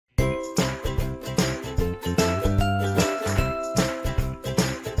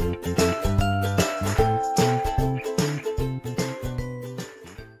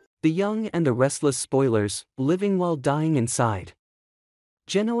The young and the restless spoilers, living while dying inside.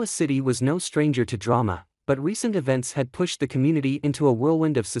 Genoa City was no stranger to drama, but recent events had pushed the community into a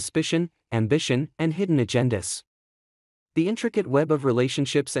whirlwind of suspicion, ambition, and hidden agendas. The intricate web of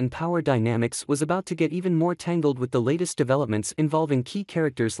relationships and power dynamics was about to get even more tangled with the latest developments involving key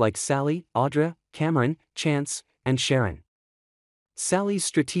characters like Sally, Audra, Cameron, Chance, and Sharon. Sally's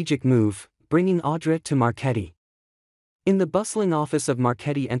strategic move, bringing Audra to Marchetti. In the bustling office of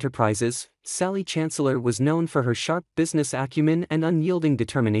Marchetti Enterprises, Sally Chancellor was known for her sharp business acumen and unyielding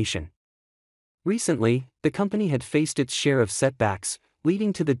determination. Recently, the company had faced its share of setbacks,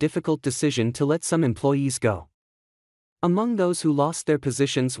 leading to the difficult decision to let some employees go. Among those who lost their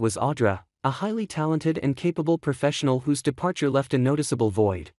positions was Audra, a highly talented and capable professional whose departure left a noticeable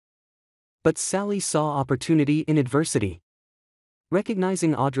void. But Sally saw opportunity in adversity.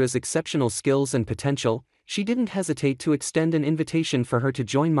 Recognizing Audra's exceptional skills and potential, she didn't hesitate to extend an invitation for her to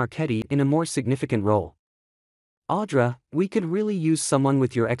join Marchetti in a more significant role. "Audra, we could really use someone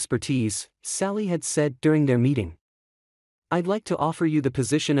with your expertise," Sally had said during their meeting. "I'd like to offer you the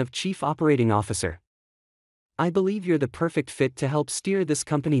position of Chief Operating Officer. I believe you're the perfect fit to help steer this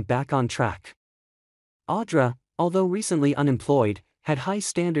company back on track." Audra, although recently unemployed, had high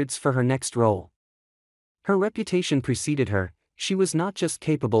standards for her next role. Her reputation preceded her. She was not just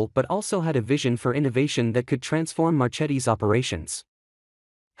capable but also had a vision for innovation that could transform Marchetti's operations.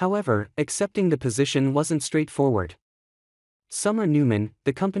 However, accepting the position wasn't straightforward. Summer Newman,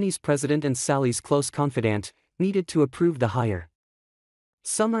 the company's president and Sally's close confidant, needed to approve the hire.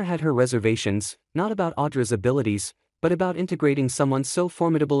 Summer had her reservations, not about Audra's abilities, but about integrating someone so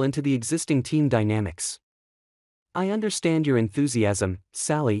formidable into the existing team dynamics. "I understand your enthusiasm,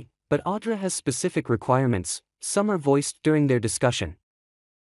 Sally, but Audra has specific requirements," Summer voiced during their discussion.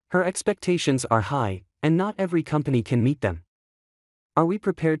 "Her expectations are high, and not every company can meet them. Are we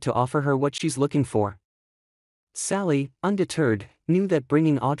prepared to offer her what she's looking for?" Sally, undeterred, knew that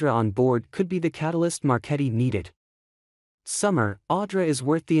bringing Audra on board could be the catalyst Marchetti needed. "Summer, Audra is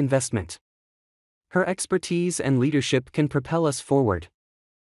worth the investment. Her expertise and leadership can propel us forward.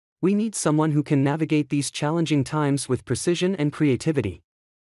 We need someone who can navigate these challenging times with precision and creativity."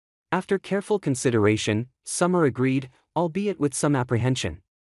 After careful consideration, Summer agreed, albeit with some apprehension.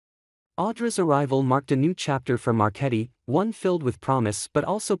 Audra's arrival marked a new chapter for Marchetti, one filled with promise but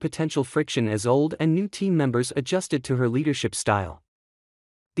also potential friction as old and new team members adjusted to her leadership style.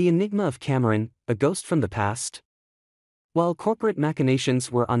 The enigma of Cameron, a ghost from the past? While corporate machinations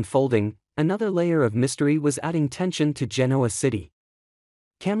were unfolding, another layer of mystery was adding tension to Genoa City.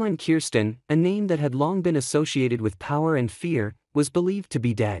 Cameron Kirsten, a name that had long been associated with power and fear, was believed to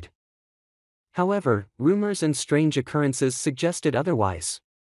be dead. However, rumors and strange occurrences suggested otherwise.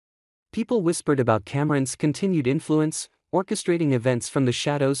 People whispered about Cameron's continued influence, orchestrating events from the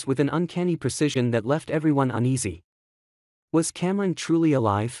shadows with an uncanny precision that left everyone uneasy. Was Cameron truly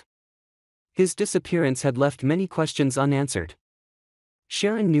alive? His disappearance had left many questions unanswered.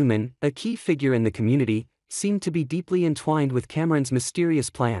 Sharon Newman, a key figure in the community, seemed to be deeply entwined with Cameron's mysterious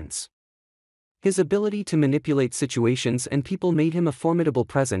plans. His ability to manipulate situations and people made him a formidable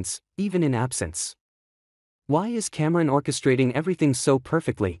presence, even in absence. Why is Cameron orchestrating everything so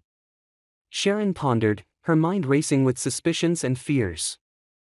perfectly? Sharon pondered, her mind racing with suspicions and fears.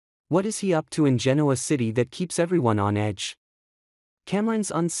 What is he up to in Genoa City that keeps everyone on edge? Cameron's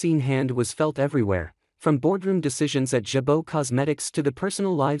unseen hand was felt everywhere, from boardroom decisions at Jabot Cosmetics to the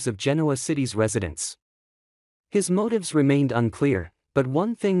personal lives of Genoa City's residents. His motives remained unclear, but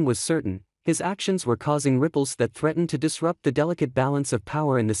one thing was certain: his actions were causing ripples that threatened to disrupt the delicate balance of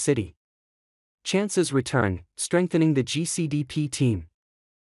power in the city. Chance's return, strengthening the GCDP team.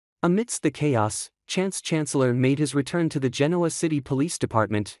 Amidst the chaos, Chance Chancellor made his return to the Genoa City Police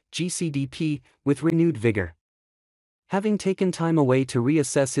Department, GCDP, with renewed vigor. Having taken time away to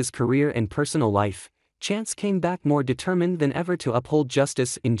reassess his career and personal life, Chance came back more determined than ever to uphold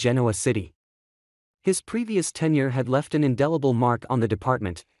justice in Genoa City. His previous tenure had left an indelible mark on the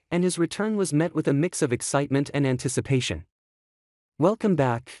department, and his return was met with a mix of excitement and anticipation. "Welcome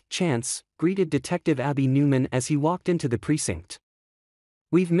back, Chance," greeted Detective Abby Newman as he walked into the precinct.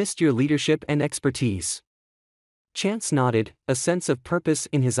 "We've missed your leadership and expertise." Chance nodded, a sense of purpose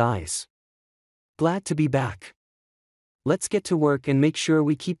in his eyes. "Glad to be back. Let's get to work and make sure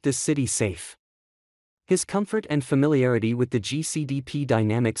we keep this city safe." His comfort and familiarity with the GCDP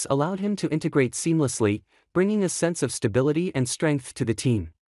dynamics allowed him to integrate seamlessly, bringing a sense of stability and strength to the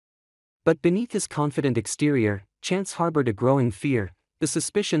team. But beneath his confident exterior, Chance harbored a growing fear, the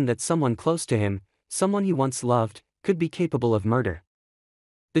suspicion that someone close to him, someone he once loved, could be capable of murder.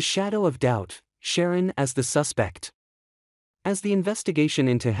 The shadow of doubt, Sharon as the suspect. As the investigation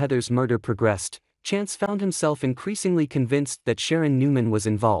into Heather's murder progressed, Chance found himself increasingly convinced that Sharon Newman was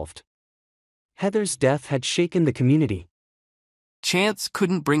involved. Heather's death had shaken the community. Chance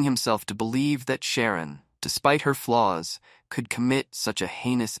couldn't bring himself to believe that Sharon, despite her flaws, could commit such a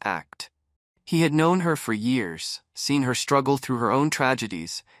heinous act. He had known her for years, seen her struggle through her own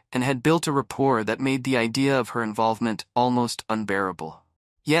tragedies, and had built a rapport that made the idea of her involvement almost unbearable.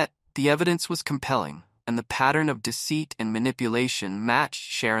 Yet, the evidence was compelling, and the pattern of deceit and manipulation matched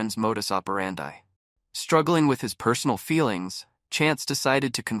Sharon's modus operandi. Struggling with his personal feelings, Chance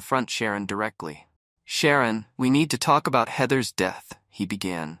decided to confront Sharon directly. "Sharon, we need to talk about Heather's death," he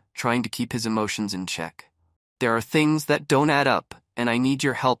began, trying to keep his emotions in check. "There are things that don't add up, and I need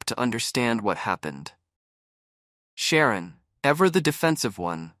your help to understand what happened." Sharon, ever the defensive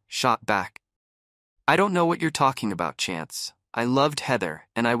one, shot back. "I don't know what you're talking about, Chance. I loved Heather,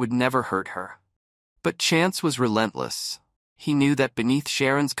 and I would never hurt her." But Chance was relentless. He knew that beneath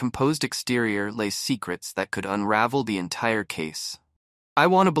Sharon's composed exterior lay secrets that could unravel the entire case. "I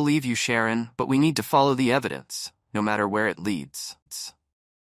want to believe you, Sharon, but we need to follow the evidence, no matter where it leads."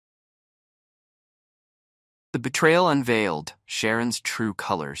 The betrayal unveiled Sharon's true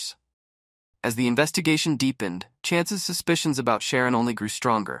colors. As the investigation deepened, Chance's suspicions about Sharon only grew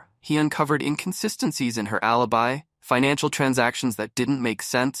stronger. He uncovered inconsistencies in her alibi, financial transactions that didn't make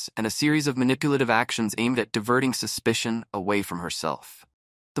sense, and a series of manipulative actions aimed at diverting suspicion away from herself.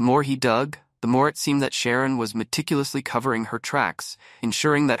 The more he dug, the more it seemed that Sharon was meticulously covering her tracks,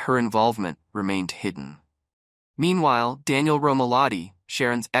 ensuring that her involvement remained hidden. Meanwhile, Daniel Romalotti,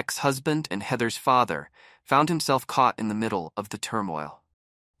 Sharon's ex-husband and Heather's father, found himself caught in the middle of the turmoil.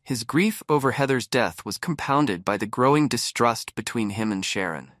 His grief over Heather's death was compounded by the growing distrust between him and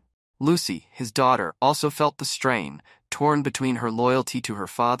Sharon. Lucy, his daughter, also felt the strain, torn between her loyalty to her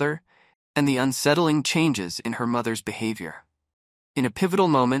father and the unsettling changes in her mother's behavior. In a pivotal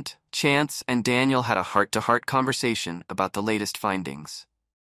moment, Chance and Daniel had a heart-to-heart conversation about the latest findings.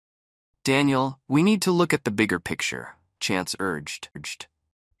 "Daniel, we need to look at the bigger picture," Chance urged.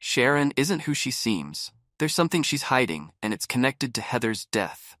 "Sharon isn't who she seems. There's something she's hiding, and it's connected to Heather's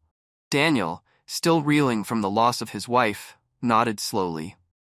death." Daniel, still reeling from the loss of his wife, nodded slowly.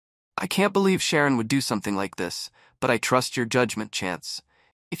 "I can't believe Sharon would do something like this, but I trust your judgment, Chance.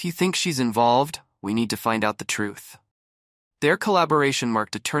 If you think she's involved, we need to find out the truth." Their collaboration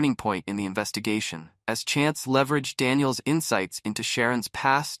marked a turning point in the investigation, as Chance leveraged Daniel's insights into Sharon's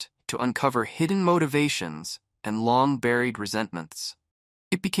past to uncover hidden motivations and long-buried resentments.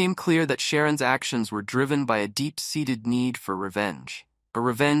 It became clear that Sharon's actions were driven by a deep-seated need for revenge, a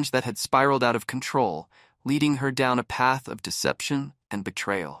revenge that had spiraled out of control, leading her down a path of deception and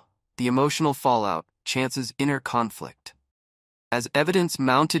betrayal. The emotional fallout, Chance's inner conflict. As evidence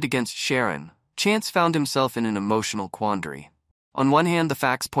mounted against Sharon, Chance found himself in an emotional quandary. On one hand, the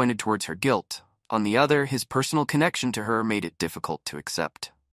facts pointed towards her guilt. On the other, his personal connection to her made it difficult to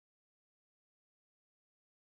accept.